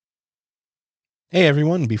Hey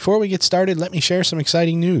everyone, before we get started, let me share some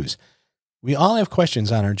exciting news. We all have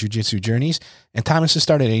questions on our jiu-jitsu journeys, and Thomas has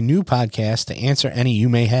started a new podcast to answer any you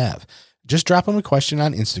may have. Just drop him a question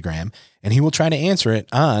on Instagram, and he will try to answer it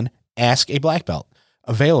on Ask a Black Belt,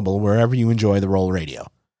 available wherever you enjoy the Roll Radio.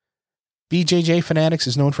 BJJ Fanatics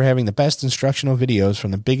is known for having the best instructional videos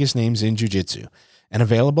from the biggest names in jiu-jitsu, and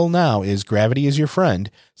available now is Gravity is Your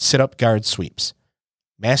Friend, Sit-Up Guard Sweeps.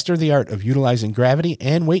 Master the art of utilizing gravity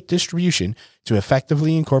and weight distribution to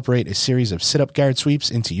effectively incorporate a series of sit-up guard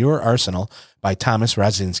sweeps into your arsenal by Thomas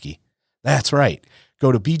Radzinski. That's right.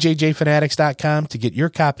 Go to bjjfanatics.com to get your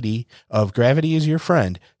copy of Gravity is Your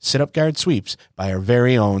Friend, Sit-Up Guard Sweeps by our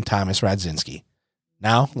very own Thomas Radzinski.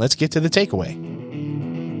 Now, let's get to the takeaway.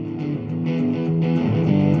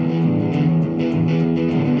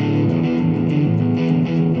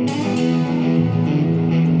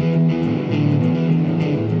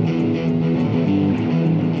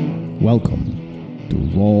 Welcome to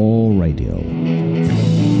Roll Radio.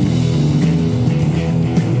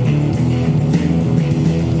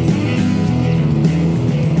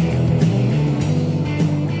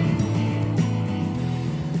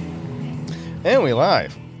 And we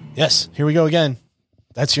live. Yes, here we go again.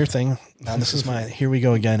 That's your thing. Now this is mine. Here we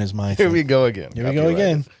go again is my thing. Here we go again. Here we go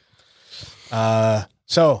again.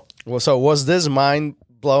 So was this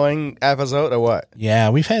mind-blowing episode or what? Yeah,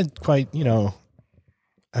 we've had quite,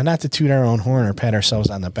 not to toot our own horn or pat ourselves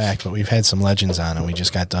on the back, but we've had some legends on, and we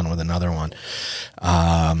just got done with another one.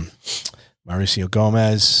 Mauricio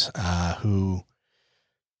Gomes, who,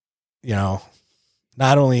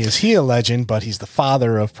 not only is he a legend, but he's the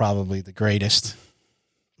father of probably the greatest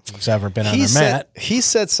who's ever been on the mat. He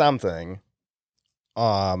said something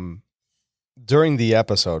during the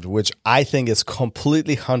episode, which I think is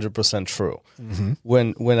completely 100% true. Mm-hmm.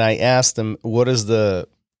 When I asked him, what is the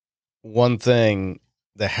one thing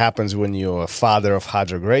that happens when you're a father of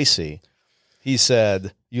Roger Gracie, he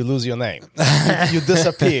said, you lose your name. You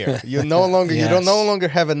disappear. You no longer you don't no longer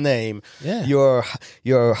have a name. Yeah.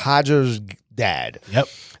 You're Roger's dad. Yep.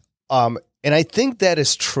 And I think that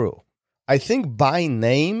is true. I think by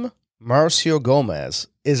name, Mauricio Gomes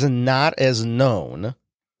is not as known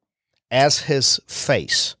as his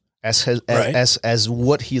face, as as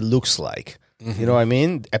what he looks like. Mm-hmm. You know what I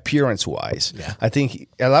mean? Appearance wise. Yeah. I think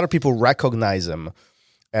a lot of people recognize him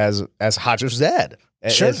as Roger's dad.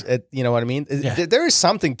 Sure. You know what I mean? Yeah. There is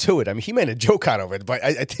something to it. I mean, he made a joke out of it, but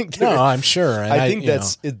I think I'm sure. And I think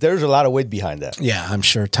there's a lot of weight behind that. Yeah, I'm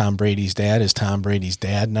sure Tom Brady's dad is Tom Brady's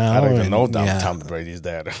dad now. I don't even know Tom Brady's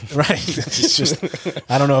dad. Right. It's just,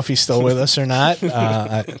 I don't know if he's still with us or not.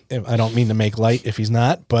 I don't mean to make light if he's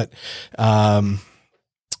not, but I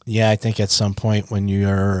think at some point when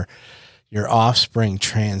your offspring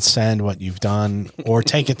transcend what you've done or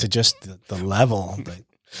take it to just the level that,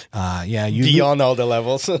 beyond all the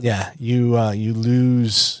levels. You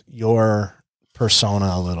lose your persona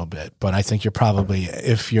a little bit, but I think you're probably,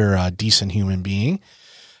 if you're a decent human being,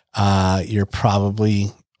 you're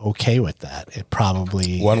probably okay with that. It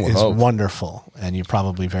probably is wonderful, and you're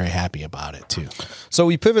probably very happy about it too. So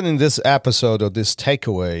we pivot in this episode of this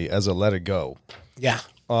takeaway as a let it go. Yeah.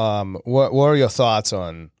 What are your thoughts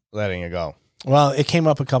on letting it go? Well, it came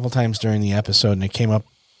up a couple times during the episode, and it came up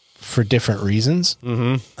for different reasons.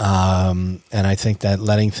 Mm-hmm. And I think that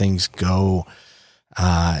letting things go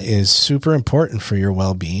is super important for your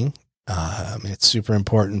well-being. It's super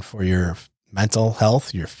important for your mental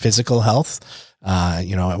health, your physical health. At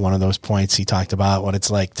one of those points, he talked about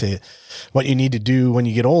what you need to do when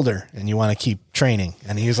you get older and you want to keep training.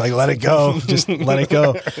 And he was like, let it go. Just let it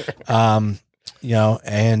go.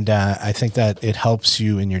 And I think that it helps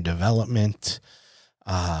you in your development,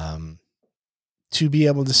 to be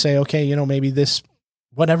able to say, okay, maybe this,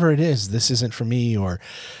 whatever it is, this isn't for me, or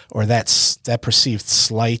that perceived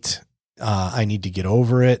slight, I need to get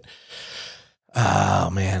over it. Oh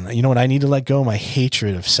man, you know what? I need to let go? My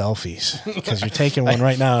hatred of selfies, because you're taking one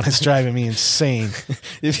right now and it's driving me insane.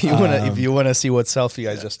 If you wanna see what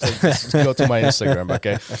selfie I just took, just go to my Instagram.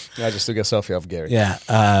 Okay, I just took a selfie of Gary. Yeah,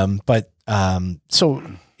 so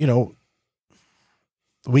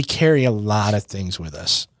we carry a lot of things with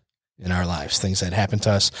us in our lives, things that happened to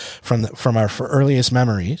us from our earliest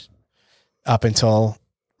memories up until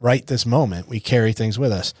right this moment. We carry things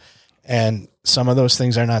with us, and some of those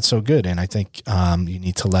things are not so good. And I think you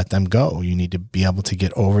need to let them go. You need to be able to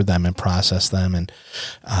get over them and process them and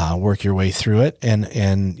work your way through it. And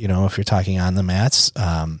if you're talking on the mats,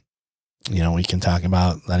 we can talk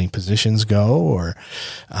about letting positions go, or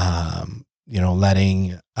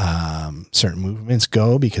letting certain movements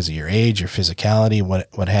go because of your age, your physicality,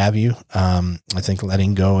 what have you. I think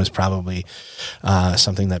letting go is probably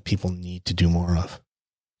something that people need to do more of.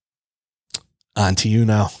 On to you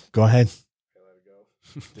now. Go ahead.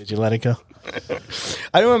 Did you let it go?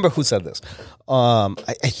 I don't remember who said this.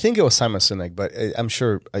 I think it was Simon Sinek, but I'm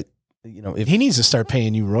sure if he needs to start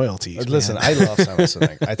paying you royalties. Listen, man. I love Simon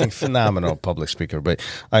Sinek. I think phenomenal public speaker, but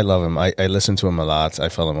I love him. I listen to him a lot. I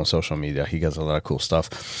follow him on social media. He gets a lot of cool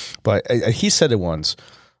stuff. But he said it once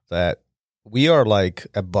that we are like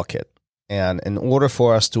a bucket, and in order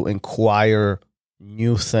for us to acquire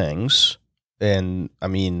new things, and I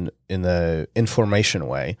mean in the information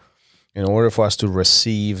way, in order for us to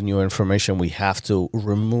receive new information, we have to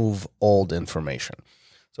remove old information.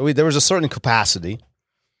 So there is a certain capacity.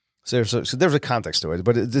 So there's a context to it,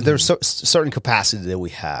 but there's a certain capacity that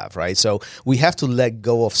we have, right? So we have to let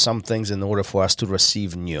go of some things in order for us to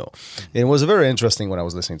receive new. And it was very interesting when I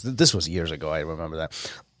was listening. This was years ago. I remember that.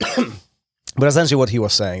 But essentially what he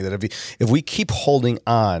was saying, that if we keep holding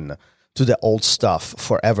on to the old stuff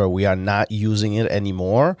forever, we are not using it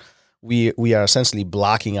anymore. We are essentially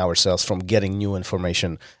blocking ourselves from getting new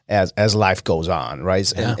information as life goes on,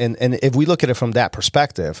 right? Yeah. And if we look at it from that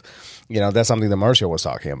perspective, that's something that Mauricio was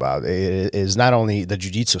talking about. It is not only the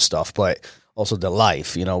jiu-jitsu stuff, but also the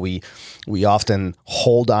life. We often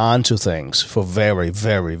hold on to things for very,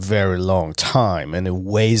 very, very long time, and it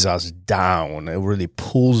weighs us down. It really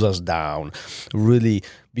pulls us down. Really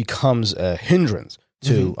becomes a hindrance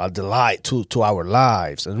to our delight, to our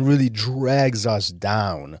lives, and really drags us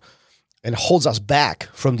down and holds us back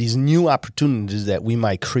from these new opportunities that we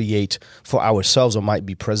might create for ourselves or might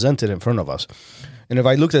be presented in front of us. And if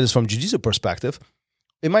I looked at this from jiu-jitsu perspective,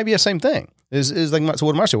 it might be the same thing. It's like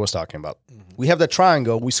what Mauricio was talking about. We have that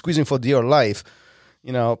triangle. We're squeezing for dear life.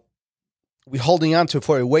 We're holding on to it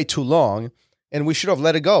for way too long, and we should have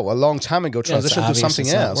let it go a long time ago, transition to something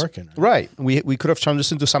else. Not working. Right. We could have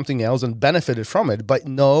transitioned to something else and benefited from it. But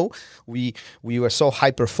no, we were so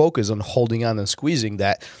hyper-focused on holding on and squeezing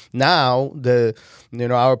that now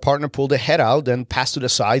our partner pulled the head out and passed to the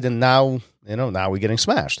side, and now we're getting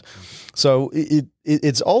smashed. So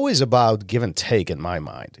it's always about give and take in my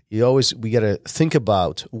mind. We got to think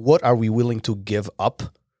about what are we willing to give up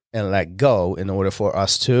and let go in order for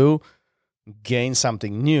us to gain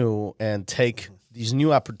something new and take these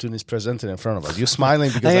new opportunities presented in front of us. You're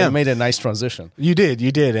smiling because I made a nice transition. You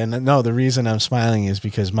did. And no, the reason I'm smiling is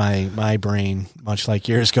because my brain, much like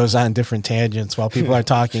yours, goes on different tangents while people are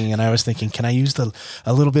talking. And I was thinking, can I use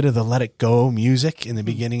a little bit of the Let It Go music in the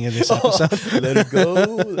beginning of this episode? Let it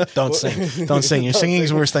go. Don't sing. Your singing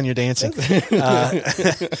is worse than your dancing.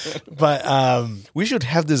 But we should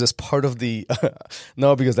have this as part of the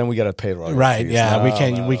no, because then we got to pay royalties. Right? Yeah,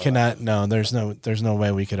 we cannot. No, there's no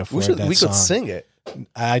way we could afford that. We song. could sing it.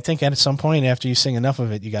 I think at some point after you sing enough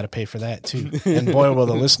of it, you got to pay for that too. And boy, will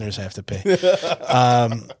the listeners have to pay.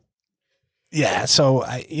 Yeah. So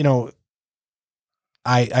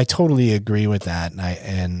I totally agree with that.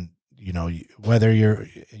 And whether you're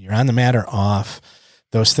on the mat or off,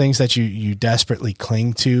 those things that you desperately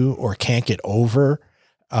cling to or can't get over,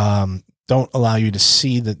 don't allow you to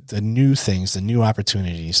see the new things, the new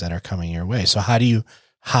opportunities that are coming your way. So how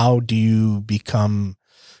do you become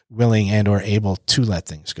willing and or able to let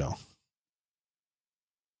things go?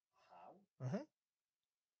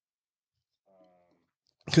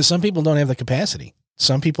 Because some people don't have the capacity.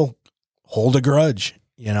 Some people hold a grudge,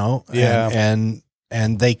 and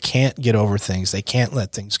they can't get over things. They can't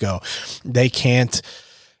let things go. They can't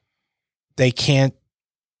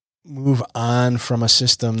move on from a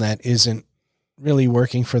system that isn't really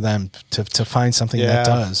working for them to find something that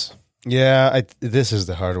does. Yeah, this is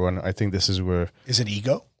the hard one. I think this is where... Is it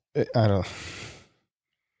ego? I don't...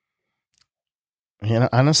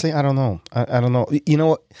 honestly, I don't know. I don't know. You know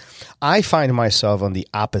what? I find myself on the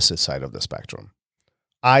opposite side of the spectrum.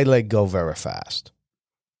 I let go very fast.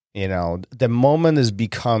 The moment is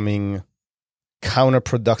becoming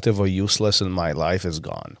counterproductive or useless in my life is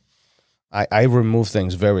gone. I remove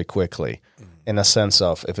things very quickly in a sense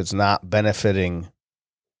of if it's not benefiting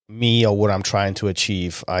me or what I'm trying to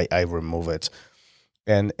achieve, I remove it.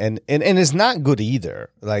 And it's not good either.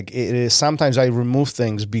 Like it is, sometimes I remove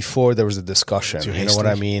things before there was a discussion. You know what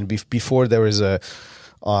I mean? Before there was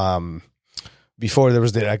before there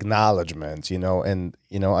was the acknowledgement, and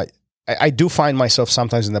I do find myself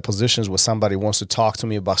sometimes in the positions where somebody wants to talk to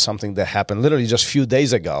me about something that happened literally just a few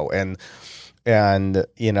days ago. And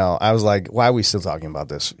I was like, why are we still talking about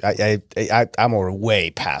this? I'm already way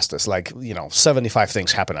past this. Like, 75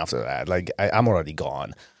 things happen after that. Like I'm already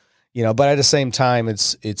gone. but at the same time,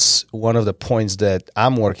 it's one of the points that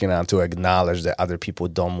I'm working on to acknowledge that other people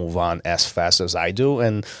don't move on as fast as I do.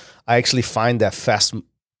 And I actually find that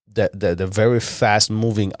the very fast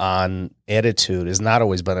moving on attitude is not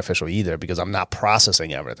always beneficial either, because I'm not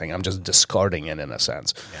processing everything. I'm just discarding it in a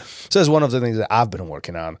sense. Yeah. So it's one of the things that I've been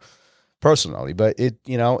working on personally. But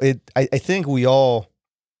I think we all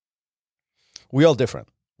different.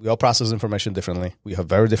 We all process information differently. We have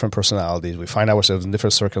very different personalities. We find ourselves in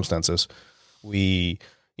different circumstances. We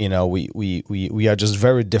are just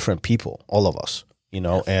very different people, all of us,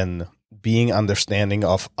 and being understanding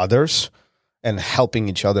of others and helping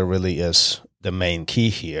each other really is the main key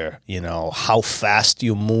here. How fast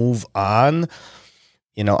you move on,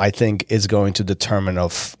 I think is going to determine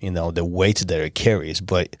the weight that it carries.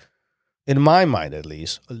 But in my mind, at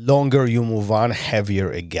least, the longer you move on,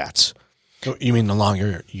 heavier it gets. You mean the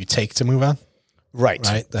longer you take to move on? Right.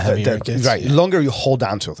 The heavier it gets? Right. The longer you hold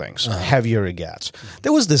on to things, heavier it gets.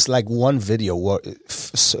 There was this one video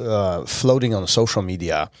floating on social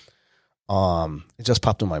media. It just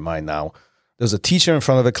popped in my mind now. There was a teacher in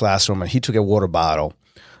front of a classroom, and he took a water bottle,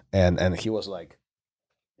 and he was like,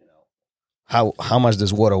 how much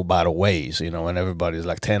this water bottle weighs, and everybody's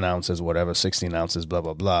like 10 ounces, whatever, 16 ounces, blah,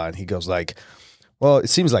 blah, blah. And he goes like, well, it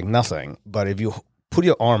seems like nothing, but if you put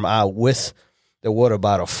your arm out with the water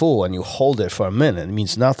bottle full and you hold it for a minute, it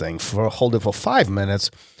means nothing. Hold it for 5 minutes,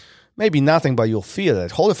 maybe nothing, but you'll feel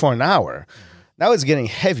it. Hold it for an hour. Now it's getting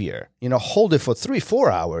heavier. Hold it for 3-4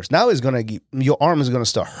 hours. Now your arm is going to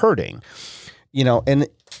start hurting. And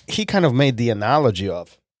he kind of made the analogy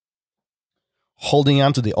of holding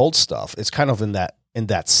on to the old stuff. It's kind of in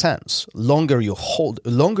that sense. Longer you hold it,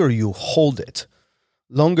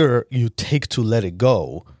 longer you take to let it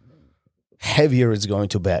go, heavier it's going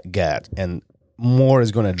to get, and more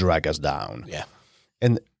is going to drag us down. Yeah.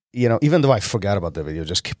 And, even though I forgot about the video,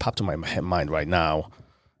 just popped to my mind right now,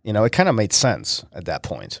 it kind of made sense at that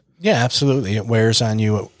point. Yeah, absolutely. It wears on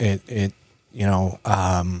you.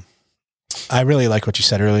 I really like what you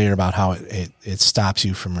said earlier about how it stops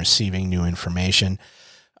you from receiving new information.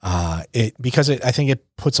 Because I think it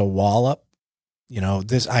puts a wall up.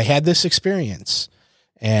 I had this experience,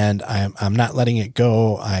 and I'm not letting it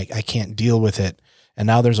go. I can't deal with it. And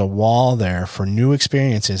now there's a wall there for new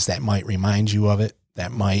experiences that might remind you of it,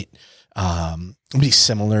 that might be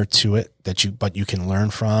similar to it, but you can learn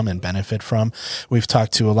from and benefit from. We've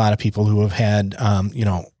talked to a lot of people who have had,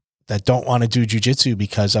 that don't want to do jujitsu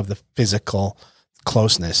because of the physical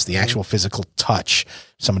closeness, the actual physical touch,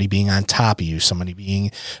 somebody being on top of you, somebody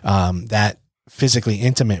being that physically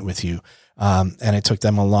intimate with you. And it took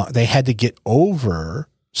them they had to get over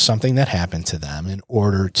something that happened to them in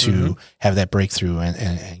order to have that breakthrough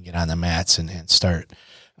and get on the mats and start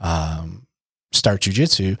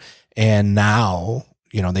jujitsu. And now,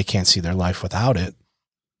 they can't see their life without it.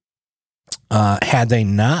 Had they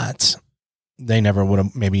not, they never would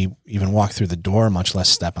have maybe even walked through the door, much less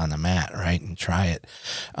step on the mat, right, and try it.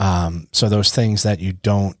 So those things that you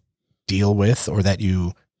don't deal with, or that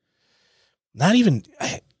you not even,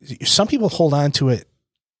 some people hold on to it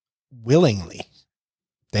willingly.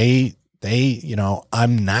 They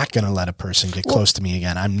I'm not going to let a person get close to me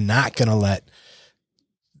again. I'm not going to let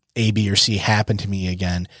A, B, or C happen to me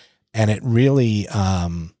again. And it really,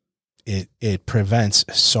 it prevents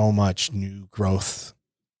so much new growth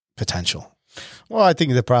potential. Well, I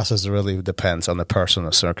think the process really depends on the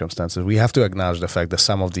personal circumstances. We have to acknowledge the fact that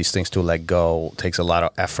some of these things to let go takes a lot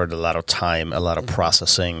of effort, a lot of time, a lot of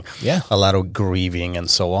processing, a lot of grieving, and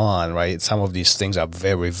so on, right? Some of these things are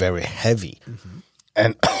very, very heavy.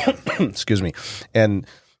 And, excuse me, and,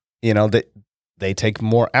 they take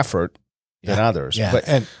more effort than others.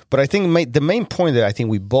 Yeah. But I think the main point that I think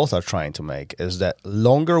we both are trying to make is that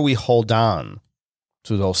longer we hold on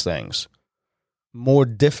to those things, more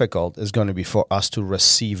difficult is going to be for us to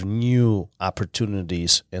receive new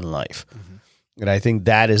opportunities in life. And I think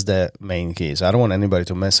that is the main key. So I don't want anybody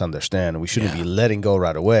to misunderstand. We shouldn't be letting go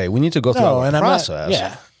right away. We need to go through a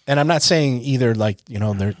process. And I'm not saying either,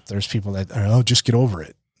 there's people that are, just get over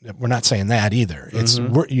it. We're not saying that either. It's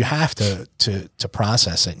you have to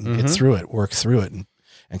process it and get through it, work through it,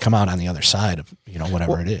 and come out on the other side of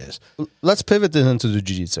whatever it is. Let's pivot this into the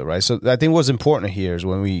jiu-jitsu, right? So I think what's important here is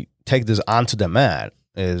when we take this onto the mat,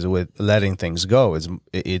 is with letting things go.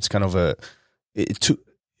 It's kind of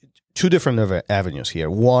two different avenues here.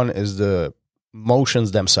 One is the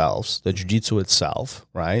motions themselves, the jiu-jitsu itself,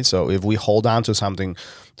 right? So if we hold on to something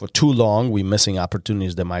for too long, we're missing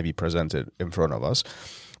opportunities that might be presented in front of us.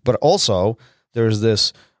 But also, there's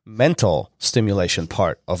this mental stimulation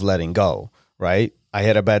part of letting go, right? I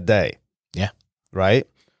had a bad day. Yeah. Right?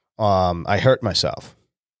 I hurt myself.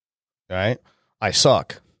 right? I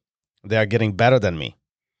suck. They are getting better than me.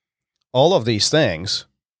 All of these things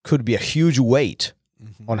could be a huge weight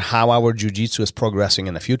on how our jiu-jitsu is progressing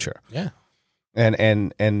in the future. Yeah.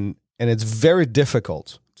 And it's very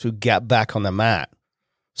difficult to get back on the mat,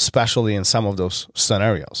 especially in some of those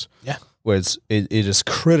scenarios. Yeah. Where it is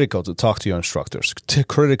critical to talk to your instructors,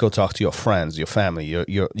 critical to talk to your friends, your family,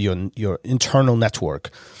 your internal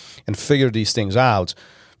network, and figure these things out,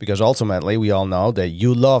 because ultimately we all know that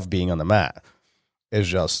you love being on the mat. It's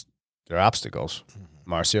just there are obstacles.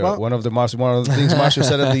 Marcio, Well, one of the things Marcio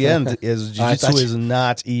said at the end is jiu-jitsu is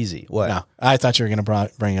not easy. What? No, I thought you were going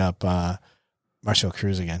to bring up Marcio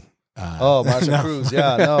Cruz again. Marcio Cruz.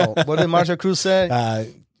 Yeah, no. What did Marcio Cruz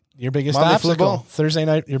say? Your biggest Monday obstacle football? Thursday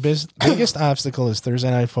night. Your biggest obstacle is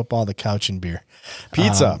Thursday night football, the couch, and beer.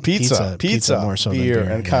 Pizza, more so than beer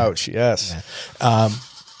and couch. Yes. Yeah.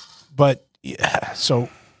 But so,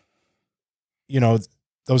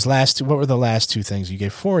 those last two. What were the last two things you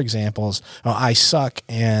gave? 4 examples. Oh, I suck,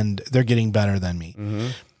 and they're getting better than me.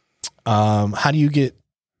 Mm-hmm. How do you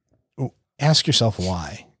ask yourself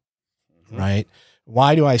why? Mm-hmm. Right?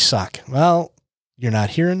 Why do I suck? Well, you're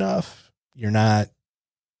not here enough. You're not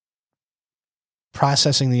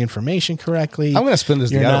processing the information correctly. I'm going to spin this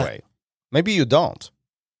the other way. Maybe you don't.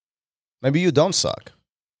 Maybe you don't suck.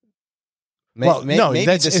 Maybe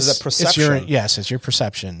this is a perception. It's your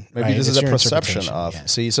perception. Maybe right? this it's is a perception of. Yeah.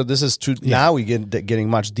 See, so this is now we getting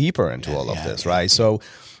much deeper into all of this, right? So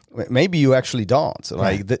maybe you actually don't.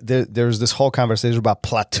 Right? There's this whole conversation about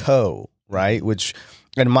plateau, right? Which,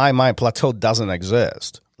 in my mind, plateau doesn't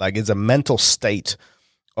exist. Like, it's a mental state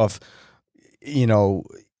of,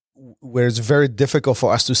 where it's very difficult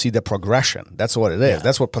for us to see the progression. That's what it is. Yeah.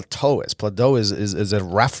 That's what plateau is. Plateau is a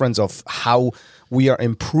reference of how we are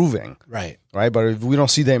improving. Right. Right. But if we don't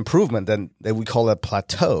see the improvement, then we call it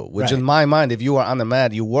plateau, which in my mind, if you are on the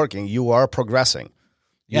mat, you're working, you are progressing.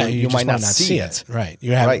 Yeah. You might not see it. Right.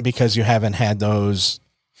 You haven't, because you haven't had those,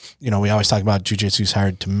 we always talk about jiu-jitsu is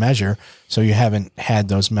hard to measure. So you haven't had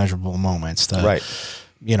those measurable moments. Right.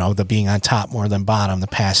 The being on top more than bottom, the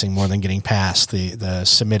passing more than getting passed, the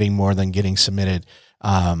submitting more than getting submitted.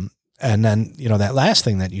 And then, that last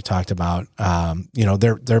thing that you talked about,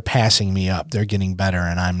 they're passing me up, they're getting better,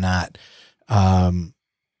 and I'm not.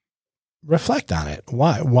 Reflect on it.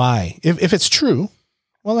 Why? If it's true,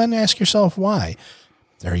 well, then ask yourself why.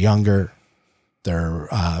 They're younger, they're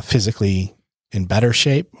physically in better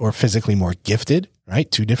shape or physically more gifted,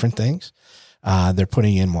 right? 2 different things. They're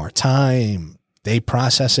putting in more time. They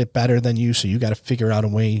process it better than you, so you got to figure out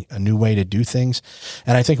a new way to do things.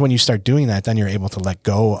 And I think when you start doing that, then you're able to let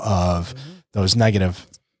go of those negative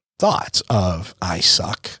thoughts of I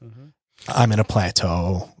suck, I'm in a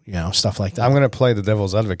plateau, stuff like that. I'm going to play the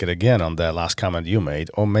devil's advocate again on that last comment you made,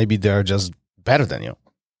 or maybe they're just better than you.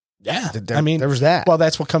 Yeah, there's that. Well,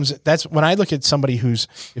 that's when I look at somebody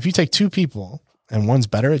if you take 2 people and one's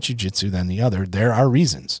better at jiu-jitsu than the other, there are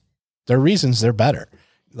reasons. There are reasons they're better.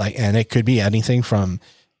 And it could be anything from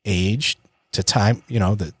age to time,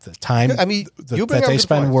 the time that they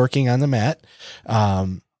spend working on the mat,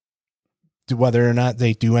 whether or not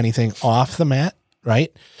they do anything off the mat,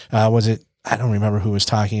 right? I don't remember who was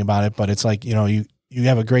talking about it, but it's like, you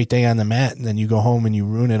have a great day on the mat and then you go home and you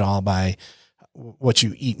ruin it all by what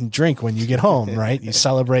you eat and drink when you get home, right? You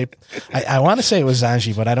celebrate. I want to say it was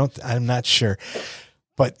Zanji, but I'm not sure.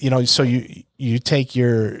 But, so you take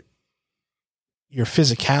your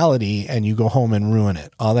physicality and you go home and ruin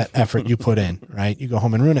it. All that effort you put in, right? You go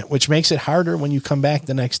home and ruin it, which makes it harder when you come back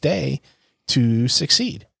the next day to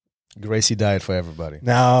succeed. Gracie diet for everybody.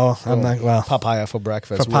 No, I'm not. Well, papaya for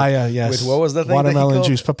breakfast. Papaya, yes. With what was the thing? Watermelon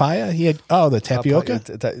juice. Papaya. He had the tapioca.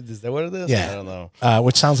 Is that what it is? Yeah, I don't know.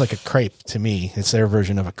 Which sounds like a crepe to me. It's their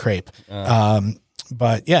version of a crepe.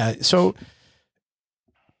 But yeah, so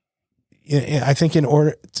I think in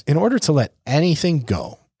order to let anything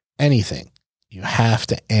go, you have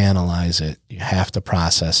to analyze it. You have to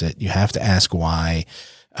process it. You have to ask why.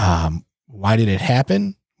 Why did it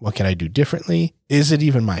happen? What can I do differently? Is it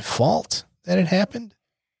even my fault that it happened?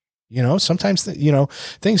 Sometimes,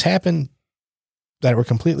 things happen that were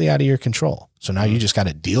completely out of your control. So now you just got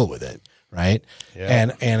to deal with it. Right. Yeah.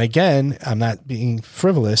 And again, I'm not being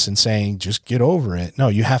frivolous and saying, just get over it. No,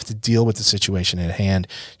 you have to deal with the situation at hand.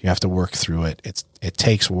 You have to work through it. It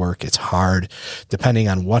takes work. It's hard. Depending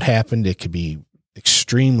on what happened, it could be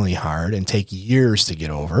extremely hard and take years to get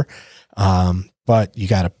over. But you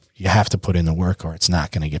have to put in the work or it's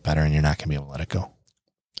not going to get better and you're not going to be able to let it go.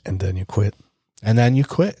 And then you quit.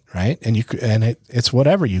 Right. And it's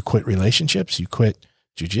whatever. You quit relationships, you quit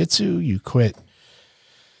jiu-jitsu, you quit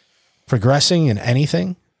progressing in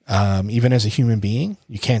anything. Even as a human being,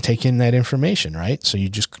 you can't take in that information, right? So you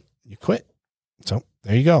quit. So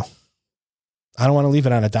there you go. I don't want to leave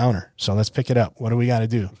it on a downer. So let's pick it up. What do we got to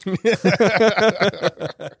do?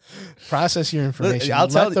 Process your information.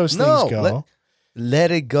 Let those things go.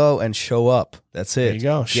 Let it go and show up. That's it. There you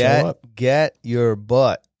go. Show up. Get your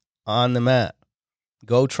butt on the mat.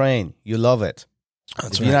 Go train. You love it.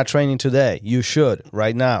 If you're not training today, you should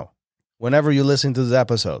right now. Whenever you listen to this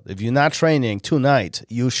episode, if you're not training tonight,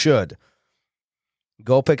 you should.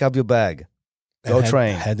 Go pick up your bag. Go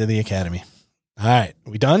train. Head to the academy. All right.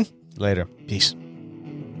 We done? Later. Peace.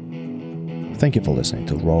 Thank you for listening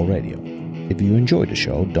to Raw Radio. If you enjoyed the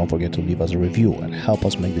show, don't forget to leave us a review and help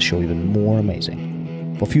us make the show even more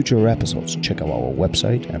amazing. For future episodes, check out our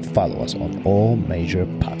website and follow us on all major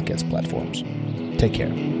podcast platforms. Take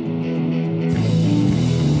care.